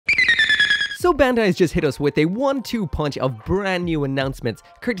So Bandai has just hit us with a 1-2 punch of brand new announcements,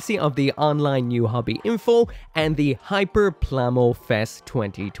 courtesy of the online new hobby info and the Hyper Plamo Fest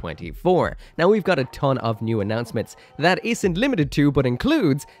 2024. Now we've got a ton of new announcements. That isn't limited to, but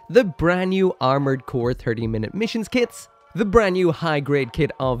includes the brand new Armored Core 30-minute missions kits, the brand new high-grade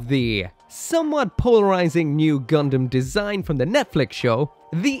kit of the somewhat polarizing new Gundam design from the Netflix show,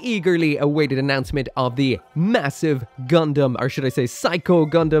 the eagerly awaited announcement of the massive Gundam, or should I say Psycho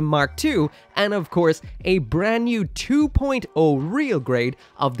Gundam Mark II, and of course, a brand new 2.0 real grade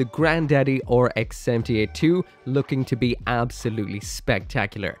of the Granddaddy RX-78-2, looking to be absolutely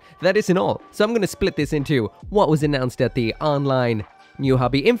spectacular. That isn't all, so I'm going to split this into what was announced at the online new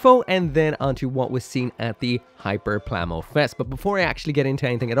hobby info, and then onto what was seen at the Hyper Plamo Fest. But before I actually get into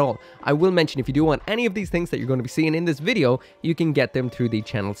anything at all, I will mention if you do want any of these things that you're going to be seeing in this video, you can get them through the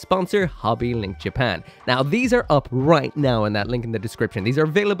channel sponsor, Hobby Link Japan. Now, these are up right now in that link in the description. These are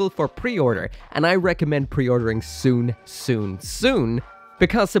available for pre-order, and I recommend pre-ordering soon,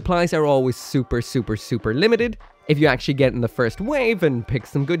 because supplies are always super limited. If you actually get in the first wave and pick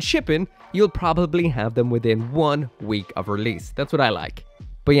some good shipping, you'll probably have them within 1 week of release. That's what I like.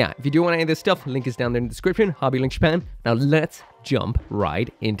 But yeah, if you do want any of this stuff, link is down there in the description, Hobby Link Japan. Now let's jump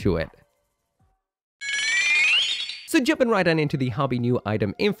right into it. So jumping right on into the hobby new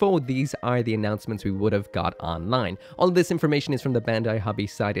item info, these are the announcements we would have got online. All of this information is from the Bandai hobby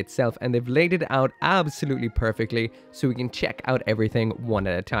site itself, and they've laid it out absolutely perfectly so we can check out everything one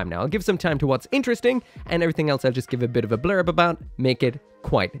at a time. Now I'll give some time to what's interesting, and everything else I'll just give a bit of a blurb about, make it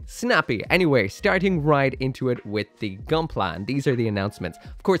quite snappy. Anyway, starting right into it with the Gunpla, and these are the announcements.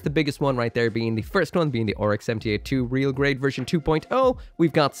 Of course, the biggest one right there being the first one, being the RX-78-2 Real Grade version 2.0.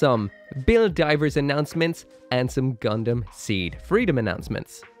 We've got some Build Divers announcements and some Gundam Seed Freedom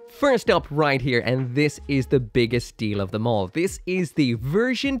announcements. First up right here, and this is the biggest deal of them all. This is the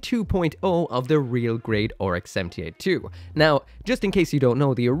version 2.0 of the Real Grade RX-78-2. Now, just in case you don't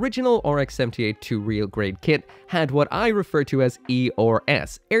know, the original RX-78-2 Real Grade kit had what I refer to as E or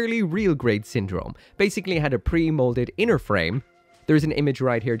S, Early Real Grade Syndrome. Basically, it had a pre-molded inner frame. There's an image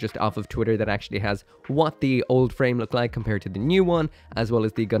right here just off of Twitter that actually has what the old frame looked like compared to the new one, as well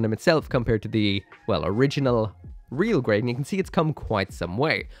as the Gundam itself compared to the, well, original Real Grade, and you can see it's come quite some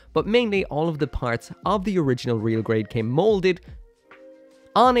way. But mainly all of the parts of the original Real Grade came molded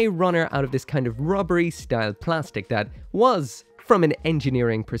on a runner out of this kind of rubbery style plastic that was, from an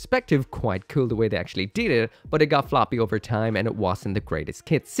engineering perspective, quite cool the way they actually did it, but it got floppy over time and it wasn't the greatest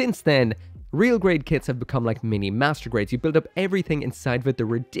kit. Since then, Real Grade kits have become like mini master grades. You build up everything inside of it, they're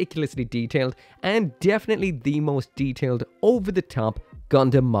ridiculously detailed, and definitely the most detailed, over-the-top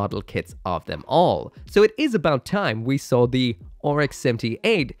Gundam model kits of them all. So it is about time we saw the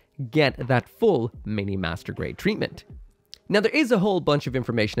RX-78 get that full mini master grade treatment. Now there is a whole bunch of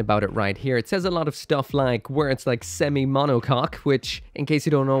information about it right here. It says a lot of stuff like where it's like semi-monocoque, which, in case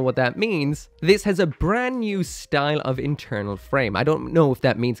you don't know what that means, this has a brand new style of internal frame. I don't know if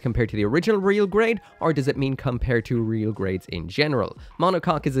that means compared to the original Real Grade, or does it mean compared to Real Grades in general.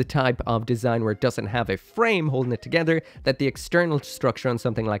 Monocoque is a type of design where it doesn't have a frame holding it together, that the external structure on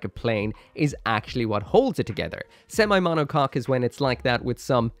something like a plane is actually what holds it together. Semi-monocoque is when it's like that with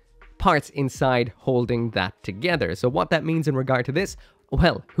some parts inside holding that together. So what that means in regard to this,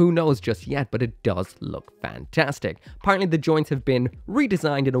 well, who knows just yet, but it does look fantastic. Apparently the joints have been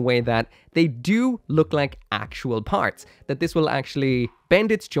redesigned in a way that they do look like actual parts, that this will actually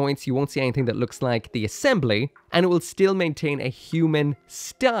bend its joints, you won't see anything that looks like the assembly, and it will still maintain a human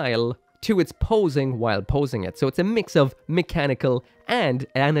style to its posing while posing it. So it's a mix of mechanical and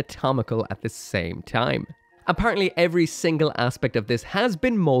anatomical at the same time. Apparently every single aspect of this has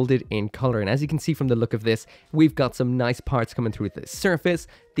been molded in color, and as you can see from the look of this, we've got some nice parts coming through the surface.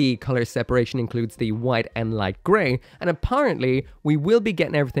 The color separation includes the white and light gray, and apparently we will be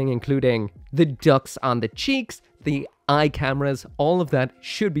getting everything including the ducts on the cheeks, the eye cameras, all of that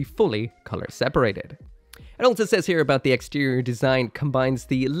should be fully color separated. It also says here about the exterior design combines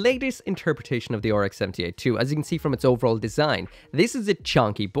the latest interpretation of the RX-78-2. As you can see from its overall design, this is a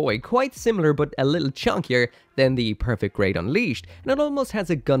chunky boy, quite similar but a little chunkier than the Perfect Grade Unleashed, and it almost has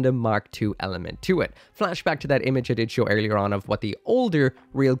a Gundam Mark II element to it. Flashback to that image I did show earlier on of what the older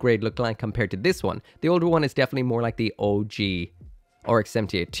Real Grade looked like compared to this one. The older one is definitely more like the OG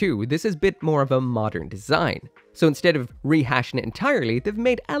RX-78-2. This is a bit more of a modern design. So instead of rehashing it entirely, they've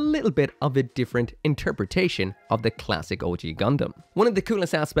made a little bit of a different interpretation of the classic OG Gundam. One of the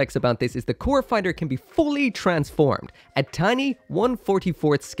coolest aspects about this is the core fighter can be fully transformed. A tiny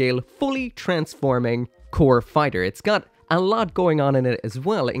 1/44th scale fully transforming core fighter. It's got a lot going on in it as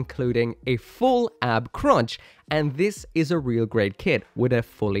well, including a full ab crunch, and this is a real great kit with a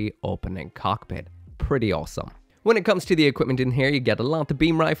fully opening cockpit. Pretty awesome. When it comes to the equipment in here, you get a lot: the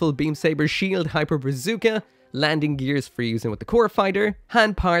beam rifle, beam saber, shield, hyper bazooka, landing gears for using with the core fighter,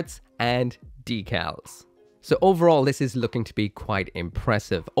 hand parts, and decals. So overall, this is looking to be quite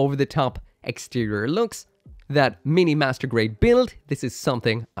impressive. Over the top exterior looks, that mini master grade build, this is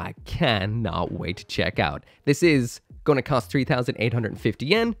something I cannot wait to check out. This is going to cost 3,850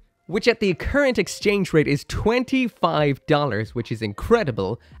 yen, which at the current exchange rate is $25, which is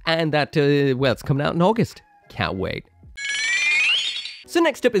incredible. And that, well, it's coming out in August. Can't wait. So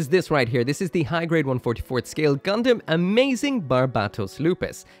next up is this right here. This is the high grade 1/44th scale Gundam Amazing Barbatos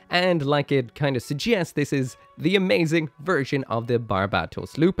Lupus. And like it kind of suggests, this is the amazing version of the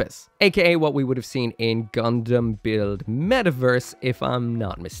Barbatos Lupus, aka what we would have seen in Gundam Build Metaverse, if I'm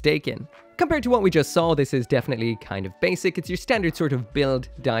not mistaken. Compared to what we just saw, this is definitely kind of basic. It's your standard sort of build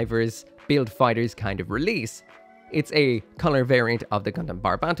divers, build fighters kind of release. It's a color variant of the Gundam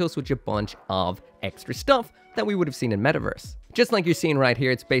Barbatos with a bunch of extra stuff that we would have seen in Metaverse. Just like you're seeing right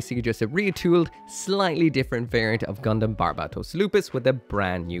here, it's basically just a retooled, slightly different variant of Gundam Barbatos Lupus with a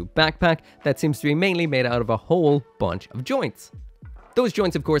brand new backpack that seems to be mainly made out of a whole bunch of joints. Those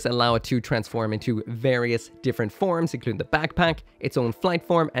joints, of course, allow it to transform into various different forms, including the backpack, its own flight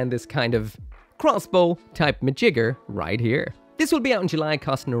form, and this kind of crossbow type majigger right here. This will be out in July,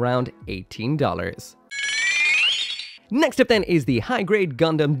 costing around $18. Next up then is the high-grade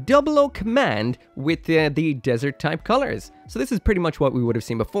Gundam 00 Command with the desert-type colors. So this is pretty much what we would have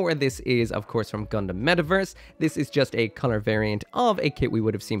seen before. This is, of course, from Gundam Metaverse. This is just a color variant of a kit we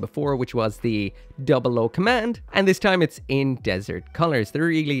would have seen before, which was the 00 Command. And this time it's in desert colors. There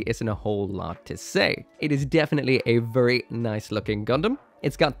really isn't a whole lot to say. It is definitely a very nice-looking Gundam.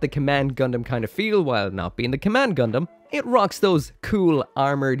 It's got the Command Gundam kind of feel while not being the Command Gundam. It rocks those cool,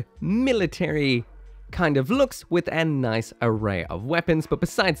 armored, military kind of looks with a nice array of weapons, but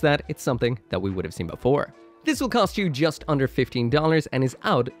besides that, it's something that we would have seen before. This will cost you just under $15 and is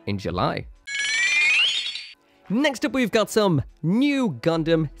out in July. Next up, we've got some new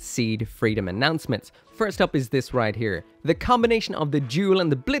Gundam Seed Freedom announcements. First up is this right here, the combination of the Jewel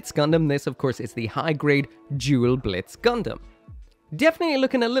and the Blitz Gundam. This, of course, is the high-grade Jewel Blitz Gundam. Definitely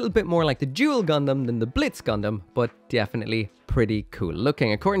looking a little bit more like the Jewel Gundam than the Blitz Gundam, but definitely pretty cool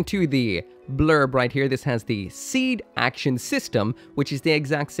looking. According to the blurb right here, this has the Seed Action System, which is the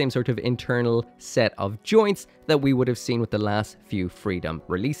exact same sort of internal set of joints that we would have seen with the last few Freedom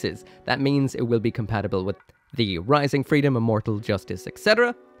releases. That means it will be compatible with the Rising Freedom, Immortal Justice,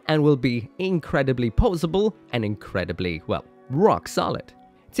 etc., and will be incredibly poseable and incredibly, well, rock solid.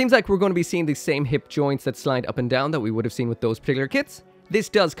 It seems like we're going to be seeing the same hip joints that slide up and down that we would have seen with those particular kits. This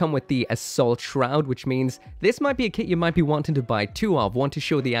does come with the Assault Shroud, which means this might be a kit you might be wanting to buy two of. One to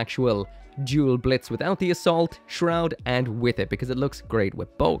show the actual Jewel Blitz without the Assault Shroud, and with it, because it looks great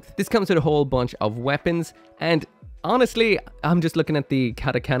with both. This comes with a whole bunch of weapons, and honestly, I'm just looking at the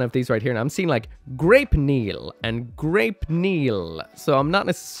katakana of these right here, and I'm seeing like Grape Kneel and Grape Kneel, so I'm not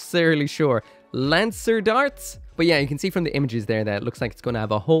necessarily sure. Lancer Darts? But yeah, you can see from the images there that it looks like it's going to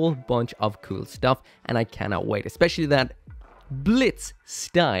have a whole bunch of cool stuff, and I cannot wait, especially that Blitz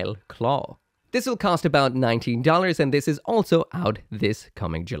style claw. This will cost about $19, and this is also out this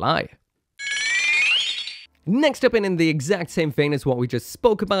coming July. Next up, and in the exact same vein as what we just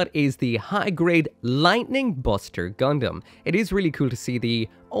spoke about, is the high-grade Lightning Buster Gundam. It is really cool to see the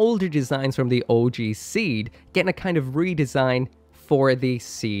older designs from the OG Seed getting a kind of redesign for the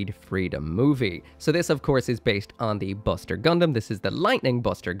Seed Freedom movie. So this, of course, is based on the Buster Gundam. This is the Lightning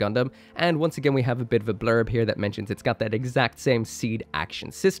Buster Gundam, and once again we have a bit of a blurb here that mentions it's got that exact same Seed Action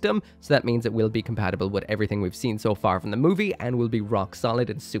System, so that means it will be compatible with everything we've seen so far from the movie and will be rock solid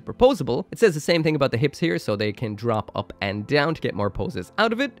and super poseable. It says the same thing about the hips here, so they can drop up and down to get more poses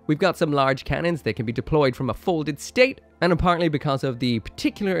out of it. We've got some large cannons. They can be deployed from a folded state, and apparently because of the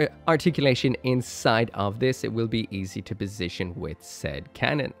particular articulation inside of this, it will be easy to position with said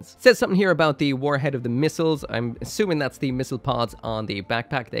cannons. It says something here about the warhead of the missiles. I'm assuming that's the missile pods on the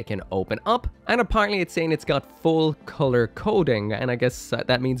backpack. They can open up, and apparently it's saying it's got full color coding, and I guess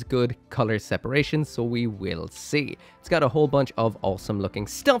that means good color separation, so we will see. It's got a whole bunch of awesome looking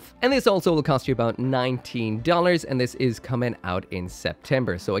stuff, and this also will cost you about $19, and this is coming out in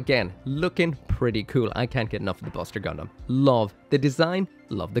September. So again, looking pretty cool. I can't get enough of the Buster Gundam. Love the design,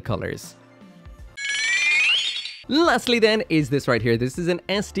 love the colors. Lastly then is this right here. This is an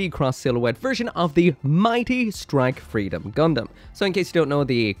SD cross silhouette version of the Mighty Strike Freedom Gundam. So in case you don't know,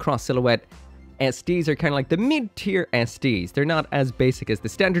 the cross silhouette SDs are kind of like the mid-tier SDs. They're not as basic as the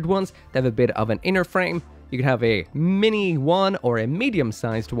standard ones. They have a bit of an inner frame. You could have a mini one or a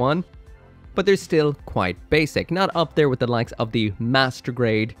medium-sized one, but they're still quite basic. Not up there with the likes of the Master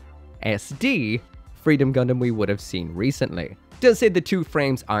Grade SD Freedom Gundam we would have seen recently. It does say the 2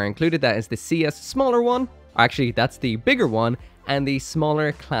 frames are included. That is the CS smaller one. Actually, that's the bigger one, and the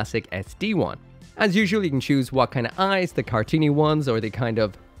smaller classic SD one. As usual, you can choose what kind of eyes, the cartoony ones or the kind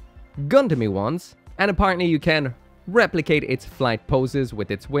of Gundam-y ones. And apparently you can replicate its flight poses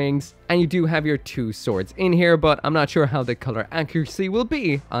with its wings, and you do have your 2 swords in here, but I'm not sure how the color accuracy will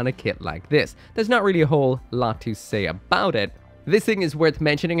be on a kit like this. There's not really a whole lot to say about it. This thing is worth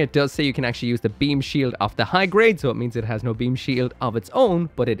mentioning. It does say you can actually use the beam shield of the high grade, so it means it has no beam shield of its own,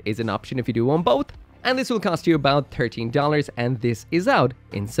 but it is an option if you do want both. And this will cost you about $13, and this is out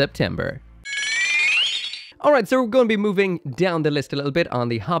in September. Alright, so we're going to be moving down the list a little bit on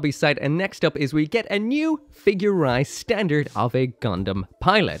the hobby side, and next up is we get a new figurized standard of a Gundam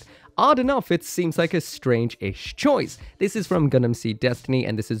pilot. Odd enough, it seems like a strange-ish choice. This is from Gundam Seed Destiny,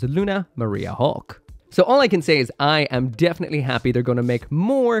 and this is Luna Maria Hawk. So all I can say is I am definitely happy they're going to make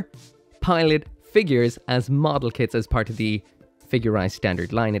more pilot figures as model kits as part of the figurized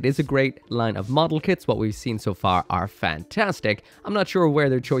standard line. It is a great line of model kits. What we've seen so far are fantastic. I'm not sure where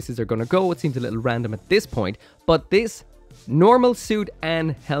their choices are going to go. It seems a little random at this point, but this normal suit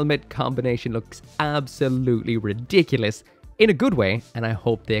and helmet combination looks absolutely ridiculous in a good way, and I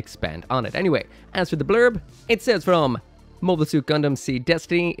hope they expand on it. Anyway, as for the blurb, it says from Mobile Suit Gundam Seed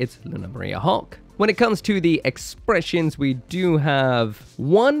Destiny, it's Luna Maria Hawk. When it comes to the expressions, we do have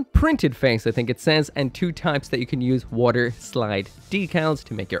 1 printed face, I think it says, and 2 types that you can use water slide decals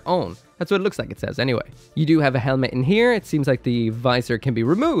to make your own. That's what it looks like it says anyway. You do have a helmet in here. It seems like the visor can be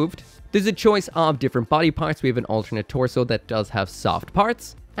removed. There's a choice of different body parts. We have an alternate torso that does have soft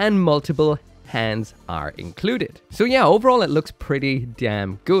parts, and multiple hands are included. So yeah, overall it looks pretty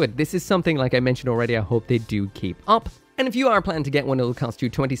damn good. This is something, like I mentioned already, I hope they do keep up. And if you are planning to get one, it'll cost you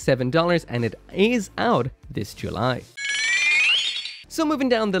 $27, and it is out this July. So moving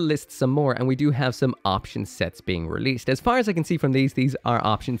down the list some more, and we do have some option sets being released. As far as I can see from these are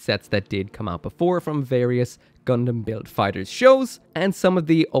option sets that did come out before from various Gundam Build Fighters shows, and some of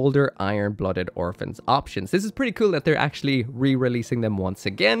the older Iron-Blooded Orphans options. This is pretty cool that they're actually re-releasing them once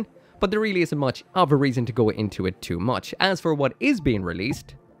again, but there really isn't much of a reason to go into it too much. As for what is being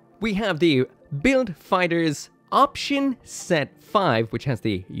released, we have the Build Fighters Option Set 5, which has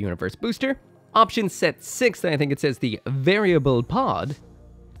the Universe Booster. Option Set 6, I think it says the Variable Pod.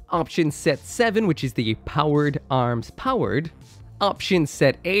 Option Set 7, which is the Powered Arms Powered. Option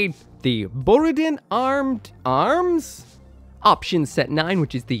Set 8, the Borodin Armed Arms. Option Set 9,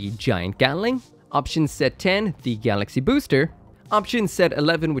 which is the Giant Gatling. Option Set 10, the Galaxy Booster. Option Set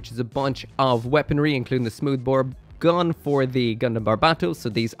 11, which is a bunch of weaponry, including the smoothbore gun for the Gundam Barbatos, so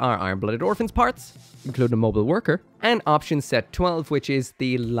these are Iron-Blooded Orphans parts, including a mobile worker. And option set 12, which is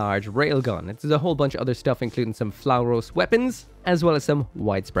the large railgun. It's a whole bunch of other stuff, including some Flauros weapons, as well as some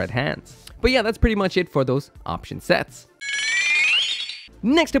widespread hands. But yeah, that's pretty much it for those option sets.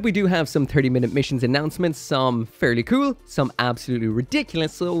 Next up, we do have some 30-minute missions announcements, some fairly cool, some absolutely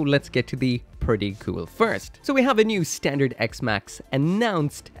ridiculous, so let's get to the pretty cool first. So we have a new standard X-Max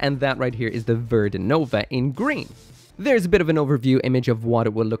announced, and that right here is the Verdanova in green. There's a bit of an overview image of what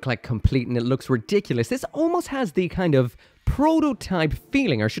it will look like complete, and it looks ridiculous. This almost has the kind of prototype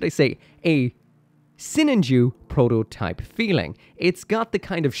feeling, or should I say a Sinanju prototype feeling. It's got the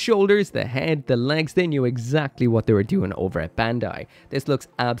kind of shoulders, the head, the legs. They knew exactly what they were doing over at Bandai. This looks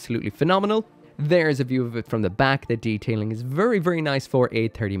absolutely phenomenal. There's a view of it from the back. The detailing is very, very nice for a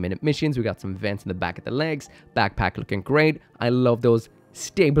 30-minute missions. We got some vents in the back of the legs. Backpack looking great. I love those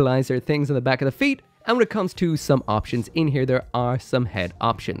stabilizer things on the back of the feet. And when it comes to some options in here, there are some head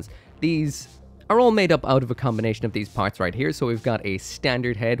options. These are all made up out of a combination of these parts right here. So we've got a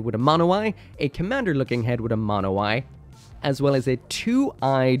standard head with a mono eye, a commander looking head with a mono eye, as well as a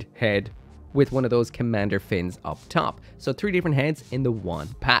 2-eyed head with one of those commander fins up top. So 3 different heads in the one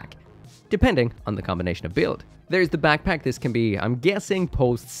pack, depending on the combination of build. There's the backpack. This can be, I'm guessing,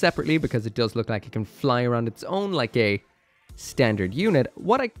 posed separately because it does look like it can fly around its own like a standard unit.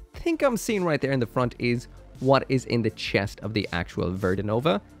 What I think I'm seeing right there in the front is what is in the chest of the actual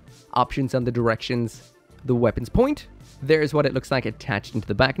Verdanova. Options on the directions the weapons point. There's what it looks like attached into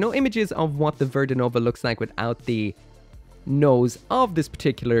the back. No images of what the Verdanova looks like without the nose of this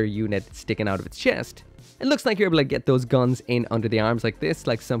particular unit sticking out of its chest. It looks like you're able to get those guns in under the arms like this,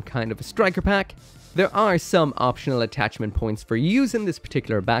 like some kind of a striker pack. There are some optional attachment points for using this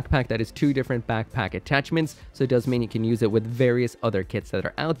particular backpack. That is 2 different backpack attachments, so it does mean you can use it with various other kits that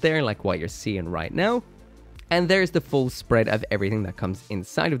are out there, like what you're seeing right now. And there's the full spread of everything that comes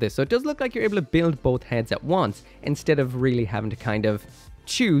inside of this. So it does look like you're able to build both heads at once instead of really having to kind of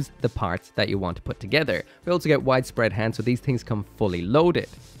choose the parts that you want to put together. We also get widespread hands, so these things come fully loaded.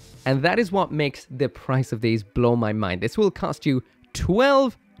 And that is what makes the price of these blow my mind. This will cost you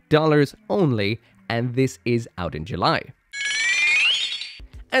 $12 only, and this is out in July.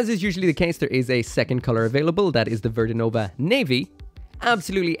 As is usually the case, there is a second color available. That is the Verdinova Navy.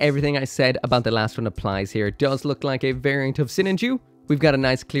 Absolutely everything I said about the last one applies here. It does look like a variant of Sinanju. We've got a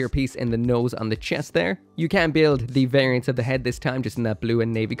nice clear piece in the nose on the chest there. You can build the variants of the head this time just in that blue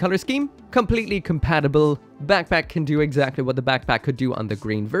and navy color scheme. Completely compatible. Backpack can do exactly what the backpack could do on the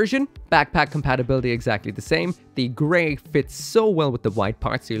green version. Backpack compatibility exactly the same. The gray fits so well with the white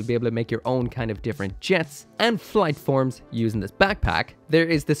part, so you'll be able to make your own kind of different jets and flight forms using this backpack. There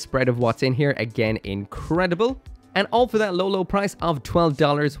is the spread of what's in here. Again, incredible. And all for that low price of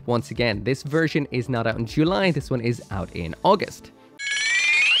 $12. Once again, this version is not out in July. This one is out in August.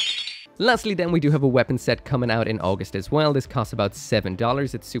 Lastly then, we do have a weapon set coming out in August as well. This costs about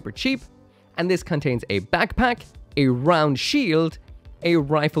 $7. It's super cheap. And this contains a backpack, a round shield, a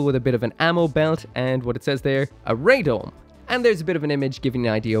rifle with a bit of an ammo belt, and what it says there, a radome. And there's a bit of an image giving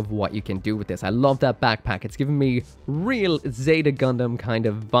an idea of what you can do with this. I love that backpack. It's giving me real Zeta Gundam kind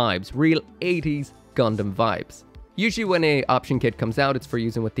of vibes, real 80s Gundam vibes. Usually when a option kit comes out, it's for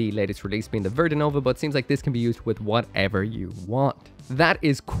using with the latest release being the Verdinova, but it seems like this can be used with whatever you want. That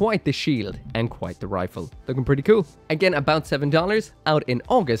is quite the shield and quite the rifle. Looking pretty cool. Again, about $7, out in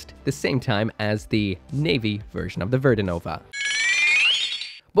August, the same time as the Navy version of the Verdinova.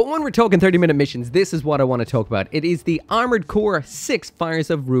 But when we're talking 30-minute missions, this is what I want to talk about. It is the Armored Core 6 Fires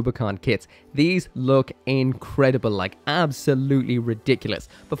of Rubicon kits. These look incredible, like absolutely ridiculous.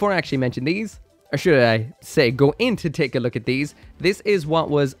 Before I actually mention these, or should I say, go in to take a look at these. This is what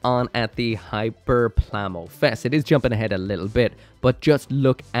was on at the Hyper Plamo Fest. It is jumping ahead a little bit, but just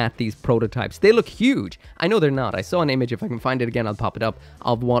look at these prototypes. They look huge. I know they're not. I saw an image, if I can find it again, I'll pop it up,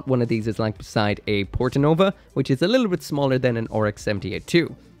 of what one of these is like beside a Portanova, which is a little bit smaller than an Oryx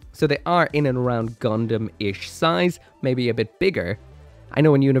 78-2. So they are in and around Gundam-ish size, maybe a bit bigger. I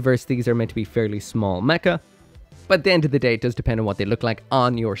know in Universe these are meant to be fairly small mecha, but at the end of the day, it does depend on what they look like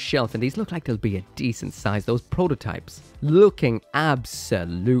on your shelf, and these look like they'll be a decent size. Those prototypes looking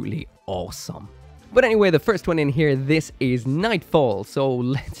absolutely awesome. But anyway, the first one in here, this is Nightfall. So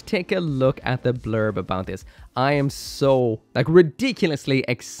let's take a look at the blurb about this. I am so, like, ridiculously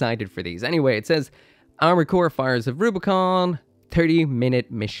excited for these. Anyway, it says, Armored Core Fires of Rubicon,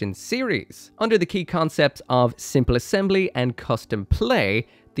 30-minute mission series. Under the key concepts of simple assembly and custom play,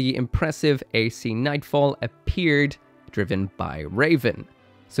 the impressive AC Nightfall appeared, driven by Raven.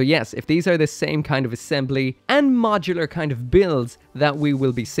 So yes, if these are the same kind of assembly and modular kind of builds that we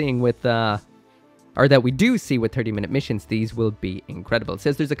will be seeing with, or that we do see with 30-minute missions, these will be incredible. It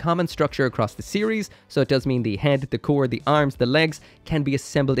says there's a common structure across the series, so it does mean the head, the core, the arms, the legs can be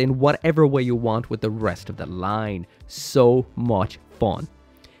assembled in whatever way you want with the rest of the line. So much fun.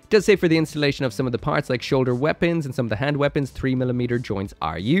 It does say for the installation of some of the parts like shoulder weapons and some of the hand weapons, 3mm joints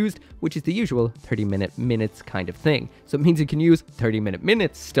are used, which is the usual 30-minute minutes kind of thing. So it means you can use 30-minute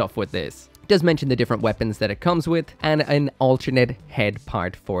minutes stuff with this. It does mention the different weapons that it comes with and an alternate head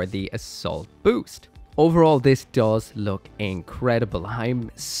part for the assault boost. Overall, this does look incredible.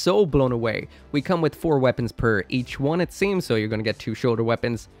 I'm so blown away. We come with 4 weapons per each one, it seems, so you're going to get 2 shoulder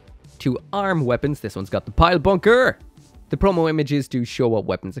weapons, 2 arm weapons. This one's got the pile bunker. The promo images do show what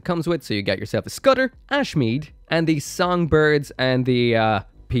weapons it comes with, so you get yourself a Scudder, Ashmead, and the Songbirds and the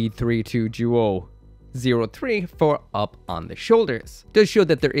P32 Duo 03 for up on the shoulders. It does show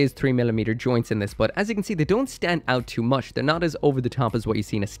that there is 3mm joints in this, but as you can see, they don't stand out too much. They're not as over the top as what you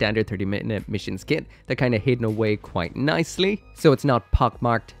see in a standard 30-minute missions kit. They're kind of hidden away quite nicely, so it's not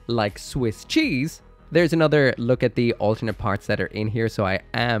pockmarked like Swiss cheese. There's another look at the alternate parts that are in here, so I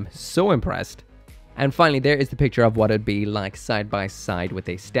am so impressed. And finally, there is the picture of what it'd be like side by side with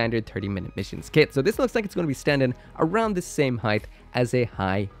a standard 30-minute missions kit. So this looks like it's going to be standing around the same height as a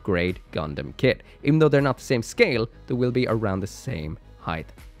high-grade Gundam kit. Even though they're not the same scale, they will be around the same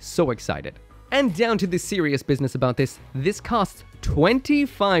height. So excited. And down to the serious business about this. This costs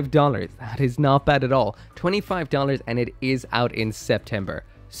 $25. That is not bad at all. $25, and it is out in September.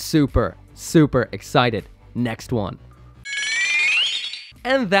 Super, super excited. Next one.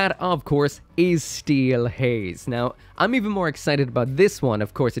 And that, of course, is Steel Haze. Now, I'm even more excited about this one.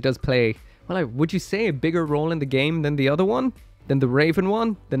 Of course, it does play, well, would you say a bigger role in the game than the other one? Than the Raven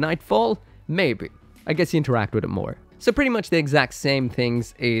one? The Nightfall? Maybe. I guess you interact with it more. So pretty much the exact same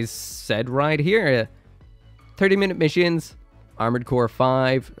things is said right here. 30-minute missions, Armored Core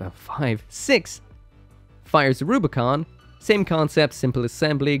 6, fires the Rubicon. Same concept, simple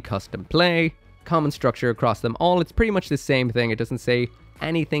assembly, custom play, common structure across them all. It's pretty much the same thing. It doesn't say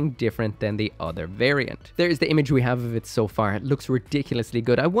anything different than the other variant. There's the image we have of it so far. It looks ridiculously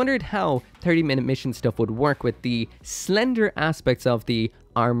good. I wondered how 30-minute mission stuff would work with the slender aspects of the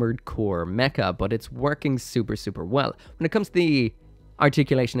armored core mecha, but it's working super, super well. When it comes to the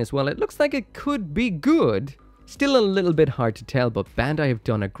articulation as well, it looks like it could be good. Still a little bit hard to tell, but Bandai have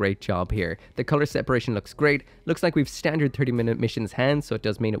done a great job here. The color separation looks great. Looks like we've standard 30-minute missions hands, so it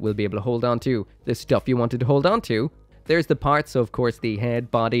does mean it will be able to hold on to the stuff you wanted to hold on to. There's the parts, so of course the head,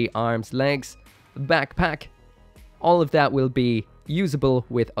 body, arms, legs, backpack. All of that will be usable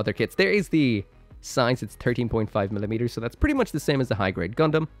with other kits. There is the size, it's 13.5 millimeters, so that's pretty much the same as the high-grade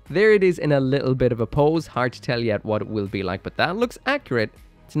Gundam. There it is in a little bit of a pose. Hard to tell yet what it will be like, but that looks accurate.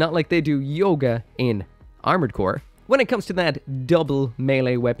 It's not like they do yoga in Armored Core. When it comes to that double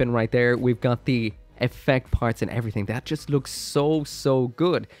melee weapon right there, we've got the effect parts and everything. That just looks so, so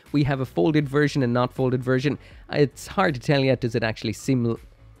good. We have a folded version and not folded version. It's hard to tell yet, does it actually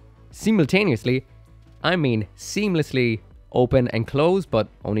simultaneously, I mean seamlessly open and close, but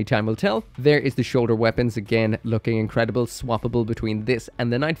only time will tell. There is the shoulder weapons, again, looking incredible, swappable between this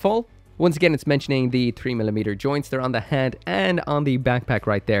and the Nightfall. Once again, it's mentioning the 3mm joints. They're on the head and on the backpack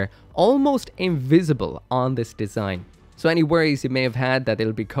right there. Almost invisible on this design. So any worries you may have had that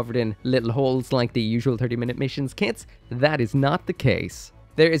it'll be covered in little holes like the usual 30-minute missions kits, that is not the case.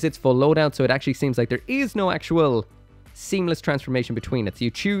 There is its full loadout, so it actually seems like there is no actual seamless transformation between it. So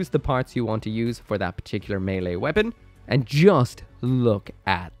you choose the parts you want to use for that particular melee weapon, and just look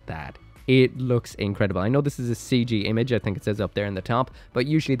at that. It looks incredible. I know this is a CG image, I think it says up there in the top, but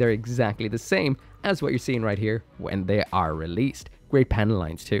usually they're exactly the same as what you're seeing right here when they are released. Great panel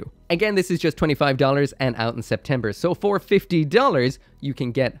lines too. Again, this is just $25 and out in September. So for $50, you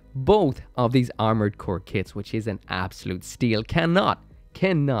can get both of these Armored Core kits, which is an absolute steal. Cannot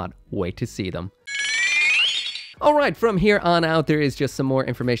wait to see them. Alright, from here on out, there is just some more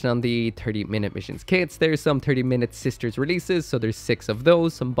information on the 30-minute missions kits. There's some 30-minute sisters releases, so there's 6 of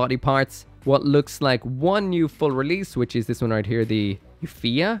those, some body parts. What looks like one new full release, which is this one right here, the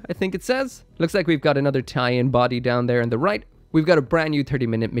Euphia, I think it says. Looks like we've got another tie-in body down there on the right. We've got a brand new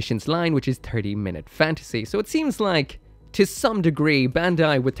 30-minute missions line, which is 30-minute fantasy. So it seems like, to some degree,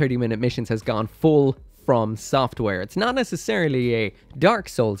 Bandai with 30-minute missions has gone full From Software. It's not necessarily a Dark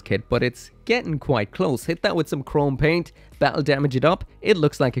Souls kit, but it's getting quite close. Hit that with some chrome paint, battle damage it up, it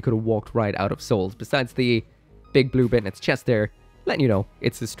looks like it could have walked right out of Souls. Besides the big blue bit in its chest there, letting you know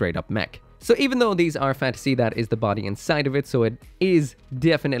it's a straight up mech. So even though these are fantasy, that is the body inside of it, so it is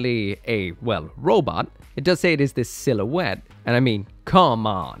definitely a, well, robot. It does say it is this silhouette, and I mean, come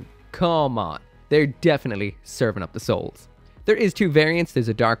on. They're definitely serving up the Souls. There is 2 variants, there's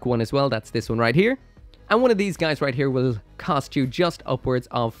a dark one as well, that's this one right here. And one of these guys right here will cost you just upwards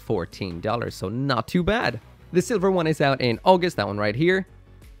of $14, so not too bad. The silver one is out in August, that one right here.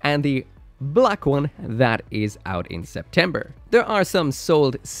 And the black one, that is out in September. There are some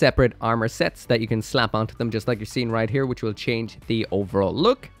sold separate armor sets that you can slap onto them just like you're seeing right here, which will change the overall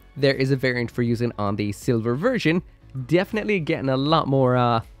look. There is a variant for using on the silver version. Definitely getting a lot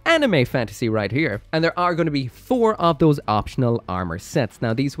more anime fantasy right here. And there are going to be 4 of those optional armor sets.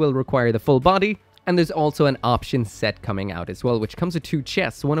 Now these will require the full body. And there's also an option set coming out as well, which comes with 2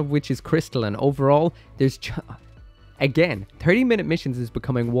 chests, one of which is crystal, and overall, there's... Again, 30-minute missions is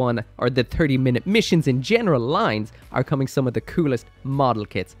becoming one, or the 30-minute missions in general lines are coming some of the coolest model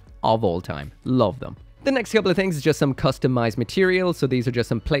kits of all time. Love them. The next couple of things is just some customized material, so these are just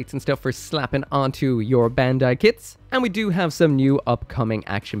some plates and stuff for slapping onto your Bandai kits. And we do have some new upcoming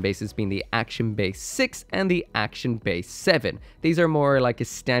action bases, being the Action Base 6 and the Action Base 7. These are more like a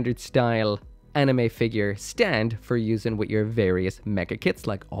standard style anime figure stand for using with your various mecha kits,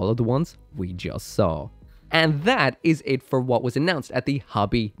 like all of the ones we just saw. And that is it for what was announced at the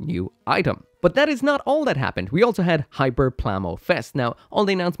Hobby New Item. But that is not all that happened. We also had Hyper Plamo Fest. Now, all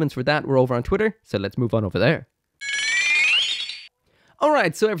the announcements for that were over on Twitter, so let's move on over there.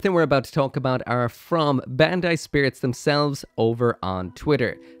 Alright, so everything we're about to talk about are from Bandai Spirits themselves over on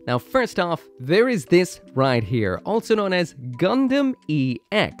Twitter. Now, first off, there is this right here, also known as Gundam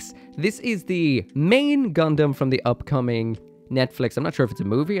EX. This is the main Gundam from the upcoming Netflix, I'm not sure if it's a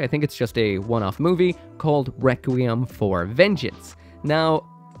movie, I think it's just a one-off movie called Requiem for Vengeance. Now,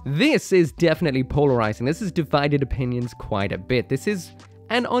 this is definitely polarizing. This has divided opinions quite a bit. This is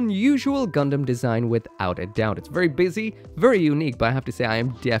an unusual Gundam design without a doubt. It's very busy, very unique, but I have to say I am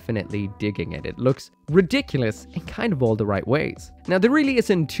definitely digging it. It looks ridiculous in kind of all the right ways. Now, there really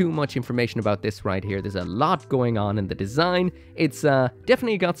isn't too much information about this right here. There's a lot going on in the design. It's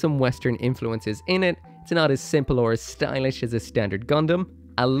definitely got some Western influences in it. It's not as simple or as stylish as a standard Gundam.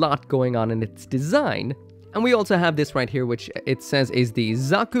 A lot going on in its design. And we also have this right here, which it says is the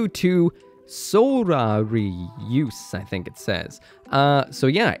Zaku 2 Sorariuse, I think it says. So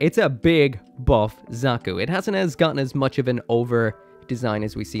yeah, it's a big buff Zaku. It hasn't gotten as much of an over design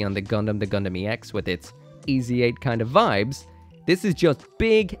as we see on the Gundam EX with its Easy 8 kind of vibes. This is just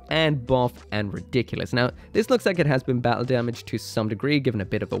big and buff and ridiculous. Now, this looks like it has been battle damaged to some degree, given a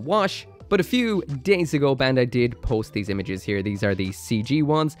bit of a wash. But a few days ago, Bandai did post these images here. These are the CG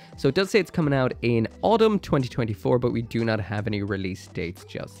ones. So it does say it's coming out in autumn 2024, but we do not have any release dates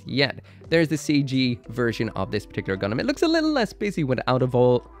just yet. There's the CG version of this particular Gundam. It looks a little less busy without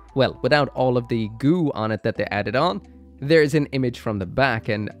all of the goo on it that they added on. There's an image from the back,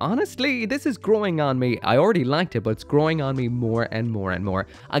 and honestly, this is growing on me. I already liked it, but it's growing on me more and more and more.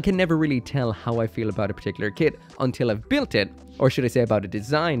 I can never really tell how I feel about a particular kit until I've built it, or should I say about a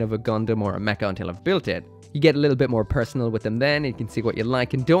design of a Gundam or a mecha until I've built it. You get a little bit more personal with them then, and you can see what you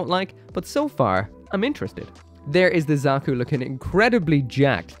like and don't like, but so far, I'm interested. There is the Zaku looking incredibly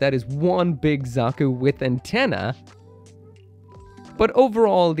jacked. That is one big Zaku with antenna. But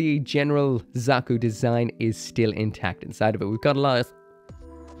overall, the general Zaku design is still intact inside of it. We've got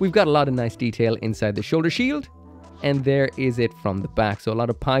a lot of nice detail inside the shoulder shield, and there is it from the back. So a lot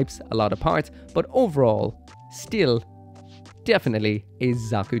of pipes, a lot of parts, but overall, still definitely is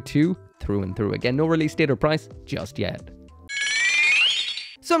Zaku 2 through and through. Again, no release date or price just yet.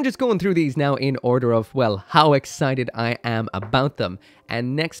 So I'm just going through these now in order of, well, how excited I am about them.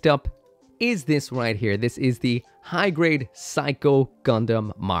 And next up is this right here. This is the high-grade Psycho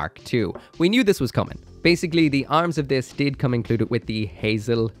Gundam Mark II. We knew this was coming. Basically, the arms of this did come included with the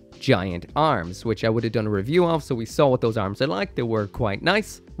Hazel giant arms, which I would have done a review of, so we saw what those arms are like. They were quite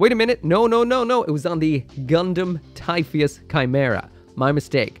nice. Wait a minute. No. It was on the Gundam Typhoeus Chimera. My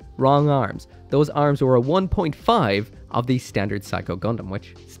mistake. Wrong arms. Those arms were a 1.5 of the standard Psycho Gundam,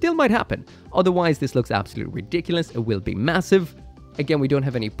 which still might happen. Otherwise, this looks absolutely ridiculous. It will be massive. Again, we don't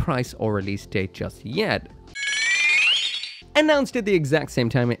have any price or release date just yet. Announced at the exact same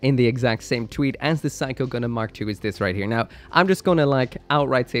time in the exact same tweet as the Psycho Gundam Mark II is this right here. Now, I'm just gonna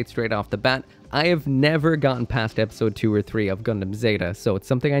outright say it straight off the bat. I have never gotten past episode 2 or 3 of Gundam Zeta, so it's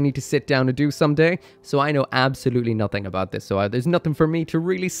something I need to sit down and do someday. So I know absolutely nothing about this, so there's nothing for me to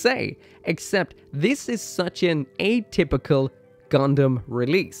really say, except this is such an atypical Gundam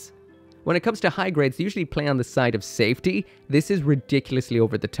release. When it comes to high grades, they usually play on the side of safety. This is ridiculously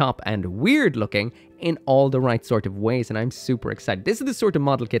over the top and weird looking in all the right sort of ways, and I'm super excited. This is the sort of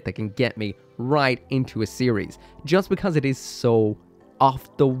model kit that can get me right into a series, just because it is so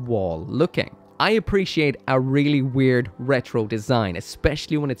off the wall looking. I appreciate a really weird retro design,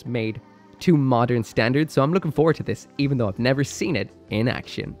 especially when it's made to modern standards, so I'm looking forward to this, even though I've never seen it in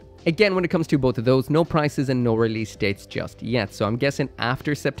action. Again, when it comes to both of those, no prices and no release dates just yet. So I'm guessing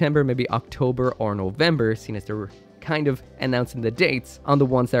after September, maybe October or November, seeing as they're kind of announcing the dates on the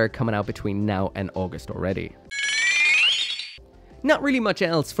ones that are coming out between now and August already. Not really much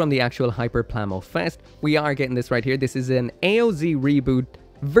else from the actual Hyper Plamo Fest. We are getting this right here. This is an AOZ reboot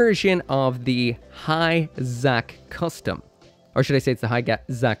version of the High Zack Custom. Or should I say it's the High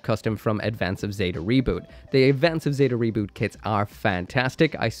Zack Custom from Advance of Zeta Reboot. The Advance of Zeta Reboot kits are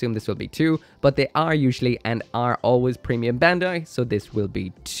fantastic. I assume this will be 2, but they are usually and are always premium Bandai, so this will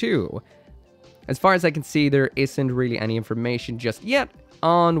be 2. As far as I can see, there isn't really any information just yet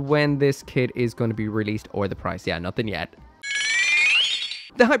on when this kit is going to be released or the price. Yeah, nothing yet.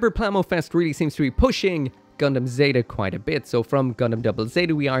 The Hyper Plamo Fest really seems to be pushing Gundam Zeta quite a bit. So from Gundam Double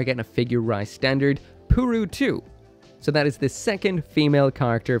Zeta, we are getting a figurized standard Puru 2. So that is the second female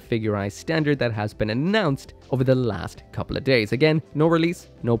character figurized standard that has been announced over the last couple of days. Again, no release,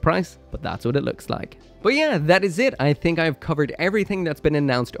 no price, but that's what it looks like. But yeah, that is it. I think I've covered everything that's been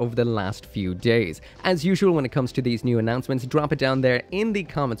announced over the last few days. As usual, when it comes to these new announcements, drop it down there in the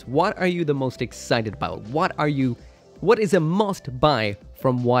comments. What are you the most excited about? What is a must buy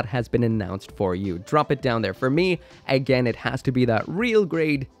from what has been announced for you? Drop it down there. For me, again, it has to be that real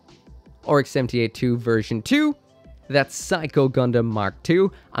grade RX 78-2 version 2. That's Psycho Gundam Mark II.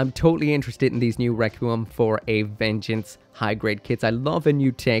 I'm totally interested in these new Requiem for a Vengeance high-grade kits. I love a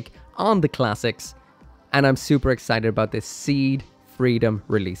new take on the classics, and I'm super excited about this Seed Freedom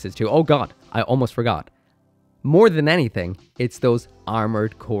releases too. Oh god, I almost forgot. More than anything, it's those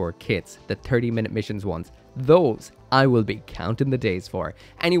Armored Core kits, the 30-minute missions ones. Those I will be counting the days for.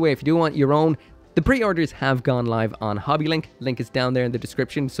 Anyway, if you do want your own, the pre-orders have gone live on HobbyLink. Link is down there in the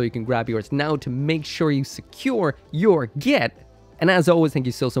description, so you can grab yours now to make sure you secure your get. And as always, thank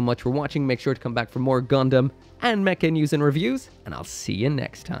you so much for watching. Make sure to come back for more Gundam and Mecha news and reviews, and I'll see you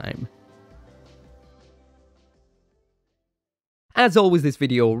next time. As always, this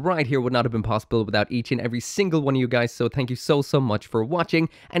video right here would not have been possible without each and every single one of you guys, so thank you so much for watching,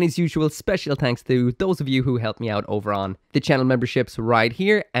 and as usual, special thanks to those of you who helped me out over on the channel memberships right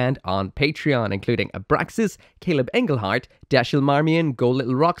here and on Patreon, including Abraxas, Caleb Engelhart, Dashil Marmion, Go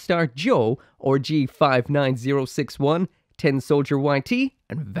Little Rockstar, Joe, RG59061, 10 Soldier YT,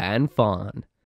 and Van Fawn.